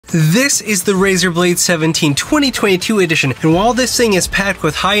This is the Razer Blade 17 2022 edition, and while this thing is packed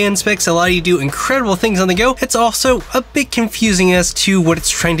with high-end specs that allow you to do incredible things on the go, it's also a bit confusing as to what it's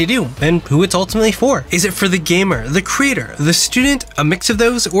trying to do and who it's ultimately for. Is it for the gamer, the creator, the student, a mix of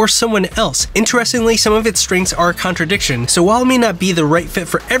those, or someone else? Interestingly, some of its strengths are contradiction, so while it may not be the right fit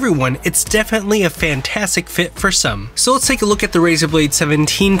for everyone, it's definitely a fantastic fit for some. So let's take a look at the Razer Blade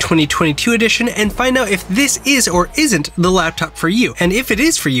 17 2022 edition and find out if this is or isn't the laptop for you. And if it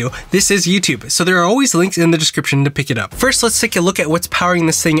is for you, this is YouTube, so there are always links in the description to pick it up. First, let's take a look at what's powering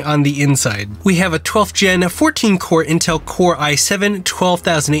this thing on the inside. We have a 12th gen 14-core Intel Core i7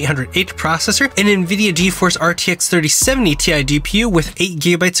 12800H processor, an Nvidia GeForce RTX 3070 Ti GPU with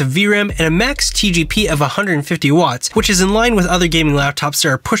 8GB of VRAM and a max TGP of 150 watts, which is in line with other gaming laptops that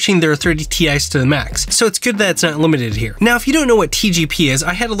are pushing their 30 Ti's to the max, so it's good that it's not limited here. Now, if you don't know what TGP is,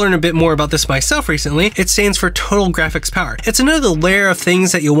 I had to learn a bit more about this myself recently. It stands for Total Graphics Power. It's another layer of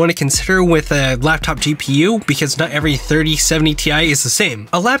things that you'll want to consider with a laptop GPU, because not every 3070 Ti is the same.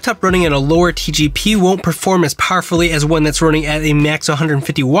 A laptop running at a lower TGP won't perform as powerfully as one that's running at a max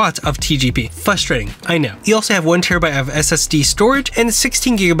 150 watts of TGP. Frustrating, I know. You also have 1TB of SSD storage and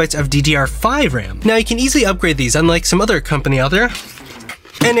 16GB of DDR5 RAM. Now, you can easily upgrade these, unlike some other company out there.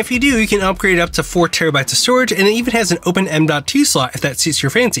 And if you do, you can upgrade up to 4TB of storage, and it even has an open M.2 slot if that suits your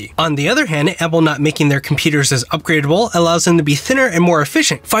fancy. On the other hand, Apple not making their computers as upgradable allows them to be thinner and more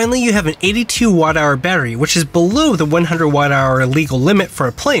efficient. Finally, you have an 82 Wh battery, which is below the 100 Wh legal limit for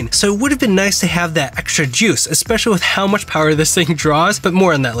a plane, so it would have been nice to have that extra juice, especially with how much power this thing draws, but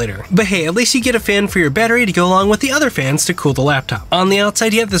more on that later. But hey, at least you get a fan for your battery to go along with the other fans to cool the laptop. On the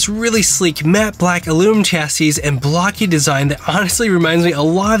outside, you have this really sleek matte black aluminum chassis and blocky design that honestly reminds me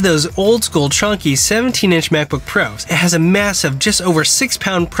a lot of those old school chunky 17-inch MacBook Pros. It has a massive, just over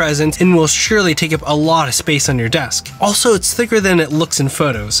 6-pound presence and will surely take up a lot of space on your desk. Also, it's thicker than it looks in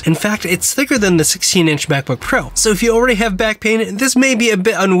photos. In fact, it's thicker than the 16-inch MacBook Pro. So if you already have back pain, this may be a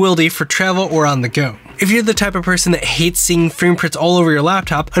bit unwieldy for travel or on the go. If you're the type of person that hates seeing fingerprints all over your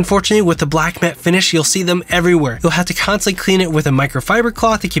laptop, unfortunately with the black matte finish, you'll see them everywhere. You'll have to constantly clean it with a microfiber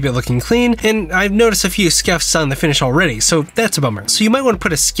cloth to keep it looking clean, and I've noticed a few scuffs on the finish already, so that's a bummer. So you might want to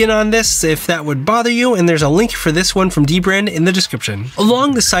put a skin on this if that would bother you, and there's a link for this one from Dbrand in the description.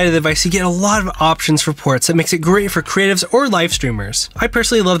 Along the side of the device, you get a lot of options for ports that makes it great for creatives or live streamers. I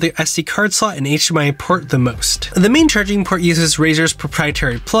personally love the SD card slot and HDMI port the most. The main charging port uses Razer's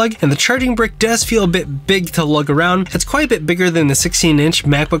proprietary plug, and the charging brick does feel a bit big to lug around. It's quite a bit bigger than the 16-inch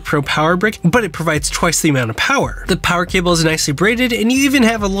MacBook Pro power brick, but it provides twice the amount of power. The power cable is nicely braided, and you even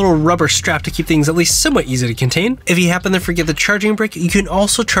have a little rubber strap to keep things at least somewhat easy to contain. If you happen to forget the charging brick, you can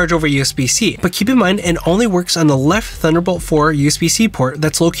also charge over USB-C, but keep in mind it only works on the left Thunderbolt 4 USB-C port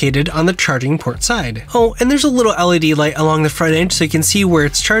that's located on the charging port side. Oh, and there's a little LED light along the front edge so you can see where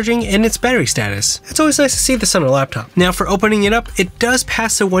it's charging and its battery status. It's always nice to see this on a laptop. Now, for opening it up, it does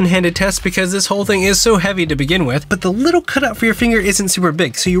pass the one-handed test because this whole thing is so heavy to begin with, but the little cutout for your finger isn't super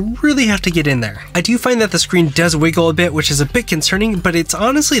big, so you really have to get in there. I do find that the screen does wiggle a bit, which is a bit concerning, but it's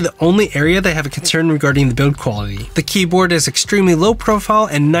honestly the only area that I have a concern regarding the build quality. The keyboard is extremely low profile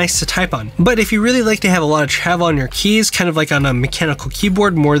and nice to type on, but if you really like to have a lot of travel on your keys, kind of like on a mechanical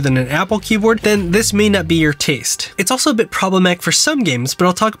keyboard more than an Apple keyboard, then this may not be your taste. It's also a bit problematic for some games, but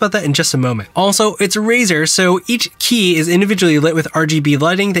I'll talk about that in just a moment. Also, it's Razer, so each key is individually lit with RGB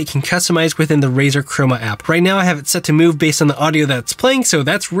lighting that you can customize within the Razer Chroma app. Right now I have it set to move based on the audio that's playing, so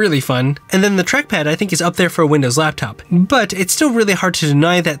that's really fun. And then the trackpad I think is up there for a Windows laptop. But it's still really hard to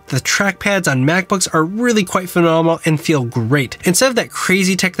deny that the trackpads on MacBooks are really quite phenomenal and feel great. Instead of that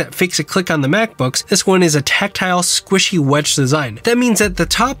crazy tech that fakes a click on the MacBooks, this one is a tactile, squishy wedge design. That means that the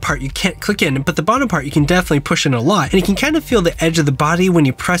top part you can't click in, but the bottom part you can definitely push in a lot, and you can kind of feel the edge of the body when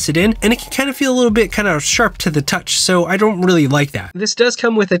you press it in, and it can kind of feel a little bit kind of sharp to the touch, so I don't really like that. This does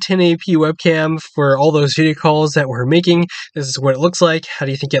come with a 1080p webcam for all those video calls that we're making. This is what it looks like. How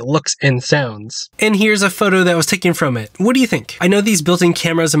do you think it looks and sounds? And here's a photo that was taken from it. What do you think? I know these built-in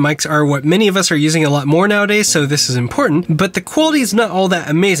cameras and mics are what many of us are using a lot more nowadays, so this is important, but the quality is not all that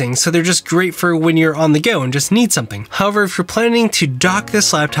amazing, so they're just great for when you're on the go and just need something. However, if you're planning to dock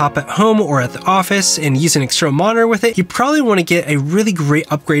this laptop at home or at the office and use an external monitor with it, you probably want to get a really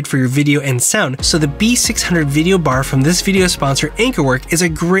great upgrade for your video and sound, so the B600 video bar from this video sponsor ANKERWORK is a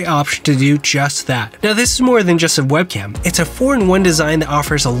great option to do just just that. Now this is more than just a webcam. It's a 4-in-1 design that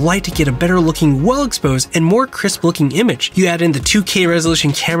offers a light to get a better looking, well exposed, and more crisp looking image. You add in the 2K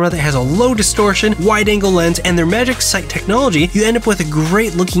resolution camera that has a low distortion, wide angle lens, and their magic sight technology, you end up with a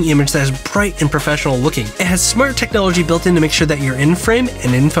great looking image that is bright and professional looking. It has smart technology built in to make sure that you're in frame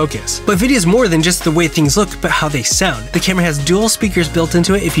and in focus. But video is more than just the way things look, but how they sound. The camera has dual speakers built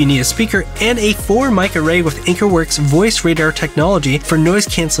into it if you need a speaker, and a 4-mic array with ANKERWORK's voice radar technology for noise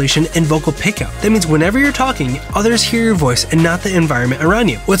cancellation and vocal pickup. That means whenever you're talking, others hear your voice and not the environment around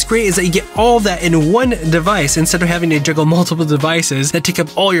you. What's great is that you get all of that in one device instead of having to juggle multiple devices that take up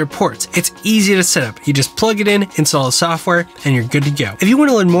all your ports. It's easy to set up. You just plug it in, install the software, and you're good to go. If you want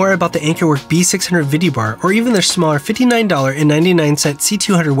to learn more about the ANKERWORK B600 video bar, or even their smaller $59.99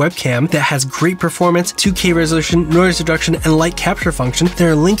 C200 webcam that has great performance, 2K resolution, noise reduction, and light capture function,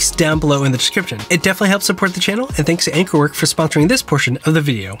 there are links down below in the description. It definitely helps support the channel, and thanks to ANKERWORK for sponsoring this portion of the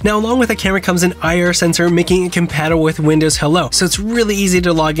video. Now, along with the camera comes an IR sensor, making it compatible with Windows Hello, so it's really easy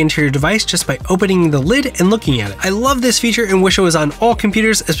to log into your device just by opening the lid and looking at it. I love this feature and wish it was on all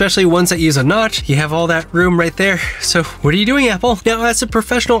computers, especially ones that use a notch. You have all that room right there, so what are you doing, Apple? Now, as a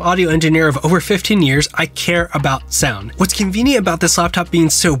professional audio engineer of over 15 years, I care about sound. What's convenient about this laptop being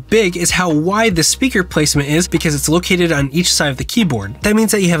so big is how wide the speaker placement is, because it's located on each side of the keyboard. That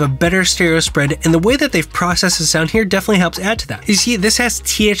means that you have a better stereo spread, and the way that they've processed the sound here definitely helps add to that. You see, this has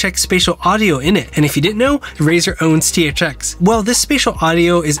THX spatial audio in it, and if you didn't know, Razer owns THX. Well, this spatial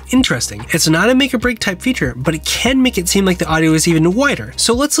audio is interesting. It's not a make or break type feature, but it can make it seem like the audio is even wider.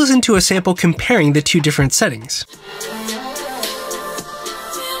 So let's listen to a sample comparing the two different settings.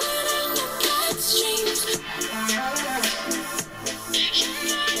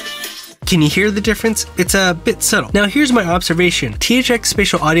 Can you hear the difference? It's a bit subtle. Now here's my observation. THX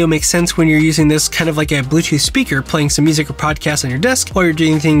spatial audio makes sense when you're using this kind of like a Bluetooth speaker playing some music or podcast on your desk while you're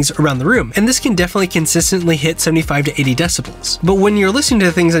doing things around the room. And this can definitely consistently hit 75 to 80 decibels. But when you're listening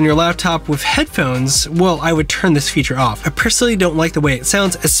to things on your laptop with headphones, well, I would turn this feature off. I personally don't like the way it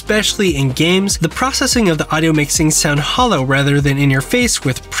sounds, especially in games. The processing of the audio makes things sound hollow rather than in your face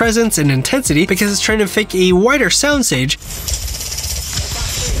with presence and intensity, because it's trying to fake a wider soundstage.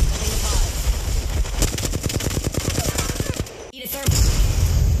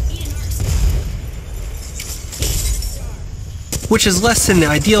 Which is less than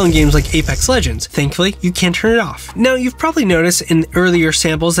ideal in games like Apex Legends. Thankfully, you can turn it off. Now, you've probably noticed in earlier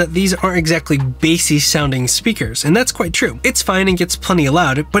samples that these aren't exactly bassy sounding speakers, and that's quite true. It's fine and gets plenty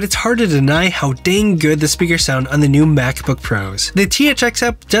loud, but it's hard to deny how dang good the speakers sound on the new MacBook Pros. The THX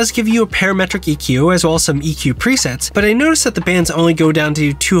app does give you a parametric EQ as well as some EQ presets, but I noticed that the bands only go down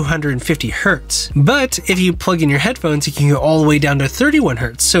to 250 Hz. But if you plug in your headphones, you can go all the way down to 31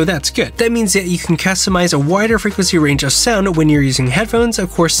 Hz, so that's good. That means that you can customize a wider frequency range of sound when you're using headphones, of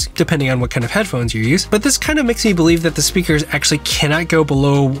course, depending on what kind of headphones you use. But this kind of makes me believe that the speakers actually cannot go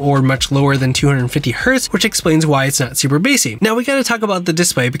below or much lower than 250 Hz, which explains why it's not super bassy. Now we gotta talk about the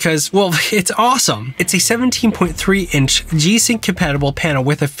display because, well, it's awesome. It's a 17.3-inch G-Sync compatible panel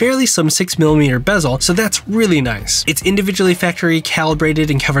with a fairly slim 6mm bezel, so that's really nice. It's individually factory calibrated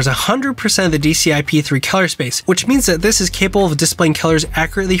and covers 100% of the DCI-P3 color space, which means that this is capable of displaying colors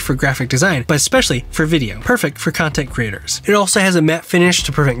accurately for graphic design, but especially for video. Perfect for content creators. It also has a matte finish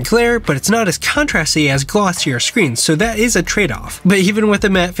to prevent glare, but it's not as contrasty as glossier screens, so that is a trade-off. But even with the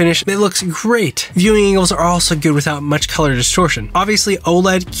matte finish, it looks great. Viewing angles are also good without much color distortion. Obviously,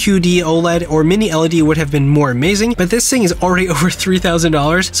 OLED, QD OLED, or Mini LED would have been more amazing, but this thing is already over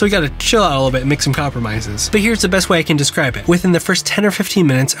 $3,000, so we gotta chill out a little bit and make some compromises. But here's the best way I can describe it. Within the first 10 or 15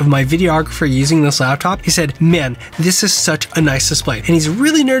 minutes of my videographer using this laptop, he said, "Man, this is such a nice display," and he's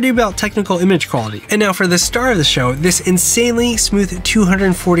really nerdy about technical image quality. And now for the star of the show, this insanely smooth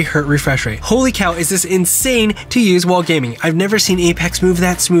 240 Hz refresh rate. Holy cow, is this insane to use while gaming. I've never seen Apex move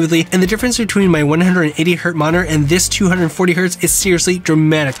that smoothly, and the difference between my 180 Hz monitor and this 240 Hz is seriously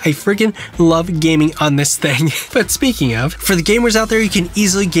dramatic. I freaking love gaming on this thing. But speaking of, for the gamers out there, you can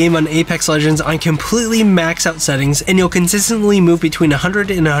easily game on Apex Legends on completely maxed out settings, and you'll consistently move between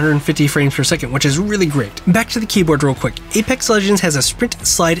 100 and 150 frames per second, which is really great. Back to the keyboard real quick. Apex Legends has a sprint,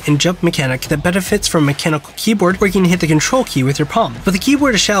 slide, and jump mechanic that benefits from a mechanical keyboard where you can hit the control key with your palm. But the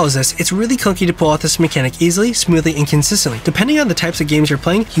keyboard as shallow as this, it's really clunky to pull out this mechanic easily, smoothly, and consistently. Depending on the types of games you're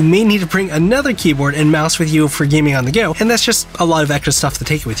playing, you may need to bring another keyboard and mouse with you for gaming on the go, and that's just a lot of extra stuff to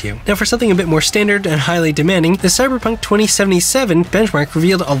take with you. Now for something a bit more standard and highly demanding, the Cyberpunk 2077 benchmark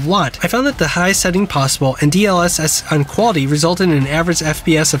revealed a lot. I found that the highest setting possible and DLSS on quality resulted in an average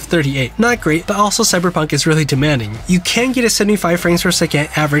FPS of 38. Not great, but also Cyberpunk is really demanding. You can get a 75 frames per second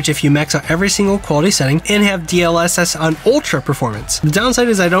average if you max out every single quality setting and have DLSS on ultra performance. The downside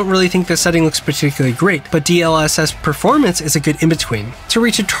is I don't really think this setting looks particularly great, but DLSS performance is a good in-between. To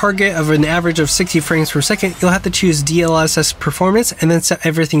reach a target of an average of 60 frames per second, you'll have to choose DLSS performance and then set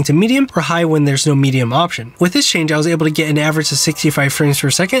everything to medium or high when there's no medium option. With this change, I was able to get an average of 65 frames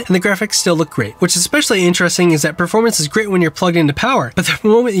per second, and the graphics still look great. What's especially interesting is that performance is great when you're plugged into power, but the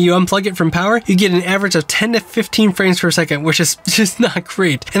moment you unplug it from power, you get an average of 10 to 15 frames per second, which is just not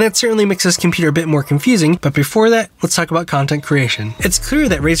great. And that certainly makes this computer a bit more confusing, but before that, let's talk about content creation. It's clear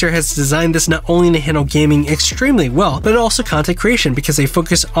that Razer has designed this not only to handle gaming extremely well, but also content creation because they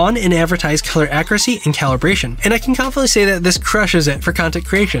focus on and advertise color accuracy and calibration. And I can confidently say that this crushes it for content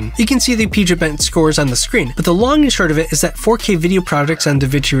creation. You can see the PGBent scores on the screen, but the long and short of it is that 4K video projects on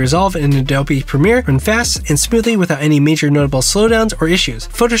DaVinci Resolve and Adobe Premiere run fast and smoothly without any major notable slowdowns or issues.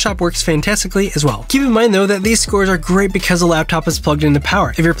 Photoshop works fantastically as well. Keep in mind though that these scores are great because the laptop is plugged into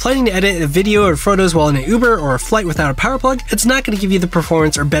power. If you're planning to edit a video or photos while in an Uber or a flight without a power plug, it's not going to give you the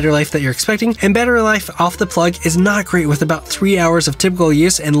performance or battery life that you're expecting, and battery life off the plug is not great with about 3 hours of typical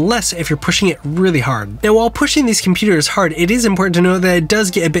use and less if you're pushing it really hard. Now while pushing these computers hard, it is important to know that it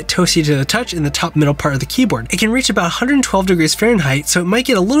does get a bit toasty to the touch in the top middle part of the keyboard. It can reach about 112 degrees Fahrenheit, so it might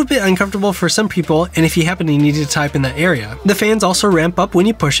get a little bit uncomfortable for some people and if you happen to need to type in that area. The fans also ramp up when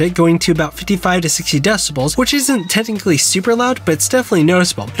you push it, going to about 55 to 60 decibels, which isn't technically super loud, but it's definitely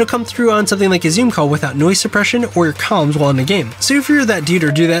noticeable. It'll come through on something like a Zoom call without noise suppression or your comms while in a game. So if you're that dude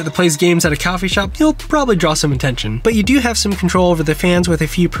or do that plays games at a coffee shop, you'll probably draw some attention. But you do have some control over the fans with a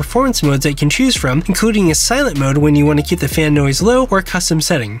few performance modes that you can choose from, including a silent mode when you want to keep the fan noise low or a custom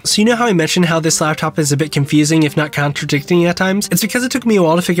setting. So you know how I mentioned how this laptop is a bit confusing if not contradicting at times? It's because it took me a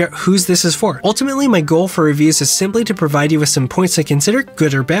while to figure out whose this is for. Ultimately, my goal for reviews is simply to provide you with some points to consider,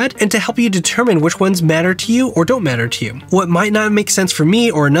 good or bad, and to help you determine which ones matter to you or don't matter to you. What might not make sense for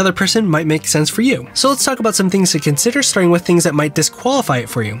me or another person might make sense for you. So let's talk about some things to consider, starting with things that might disqualify it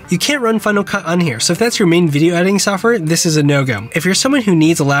for you. You can't run Final Cut on here, so if that's your main video editing software, this is a no-go. If you're someone who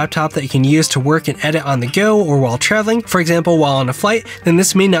needs a laptop that you can use to work and edit on the go or while traveling, for example while on a flight, then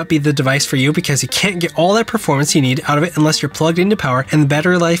this may not be the device for you because you can't get all that performance you need out of it unless you're plugged into power and the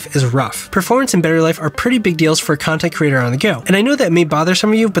battery life is rough. Performance and battery life are pretty big deals for a content creator on the go, and I know that may bother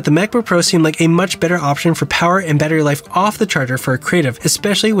some of you, but the MacBook Pro seemed like a much better option for power and battery life off the charger for a creative,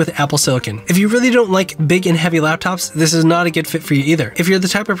 especially with Apple Silicon. If you really don't like big and heavy laptops, this is not a good fit for you either. If you're the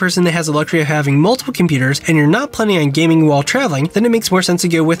type of person that has the luxury of having multiple computers and you're not planning on gaming while traveling, then it makes more sense to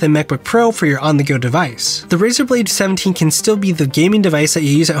go with a MacBook Pro for your on-the-go device. The Razer Blade 17 can still be the gaming device that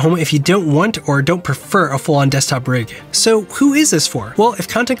you use at home if you don't want or don't prefer a full-on desktop rig. So who is this for? Well, if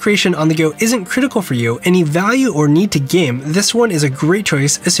content creation on the go isn't critical for you and you value or need to game, this one is a great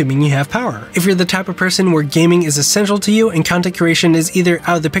choice assuming you have power. If you're the type of person where gaming is essential to you and content creation is either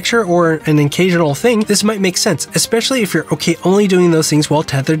out of the picture or an occasional thing, this might make sense, especially if you're okay only doing those things while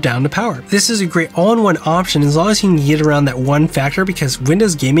tethered down to power. This is a great all-in-one option as long as you can get around that one factor because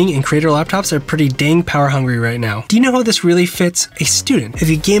Windows gaming and creator laptops are pretty dang power hungry right now. Do you know how this really fits a student? If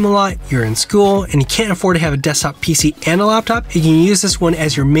you game a lot, you're in school, and you can't afford to have a desktop PC and a laptop, you can use this one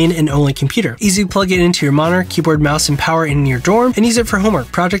as your main and only computer. Easy plug it into your monitor, keyboard, mouse, and power in your dorm, and use it for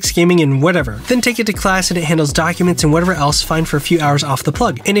homework, projects, gaming, and whatever. Then take it to class and it handles documents and whatever else fine for a few hours off the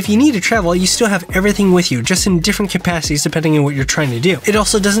plug. And if you need to travel, you still have everything with you, just in different capacities depending on what you're trying to do. It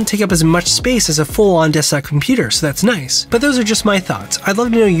also doesn't take up as much space as a full-on desktop computer, so that's nice. But those are just my thoughts. I'd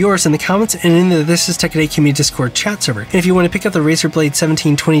love to know yours in the comments and in the This Is Tech Today Community Discord chat server. And if you want to pick up the Razer Blade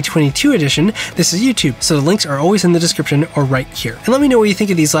 17 2022 edition, this is YouTube, so the links are always in the description or right here. And let me know what you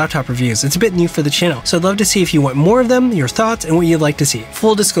think of these laptop reviews. It's a bit new for the channel, so I'd love to see if you want more of them, your thoughts, and what you'd like to see.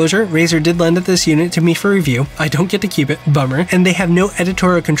 Full disclosure, Razer did lend this unit to me for review. I don't get to keep it, bummer, and they have no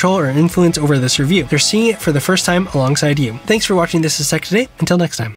editorial control or influence over this review. They're seeing it for the first time alongside you. Thanks for watching This Is Tech Today. Until next time.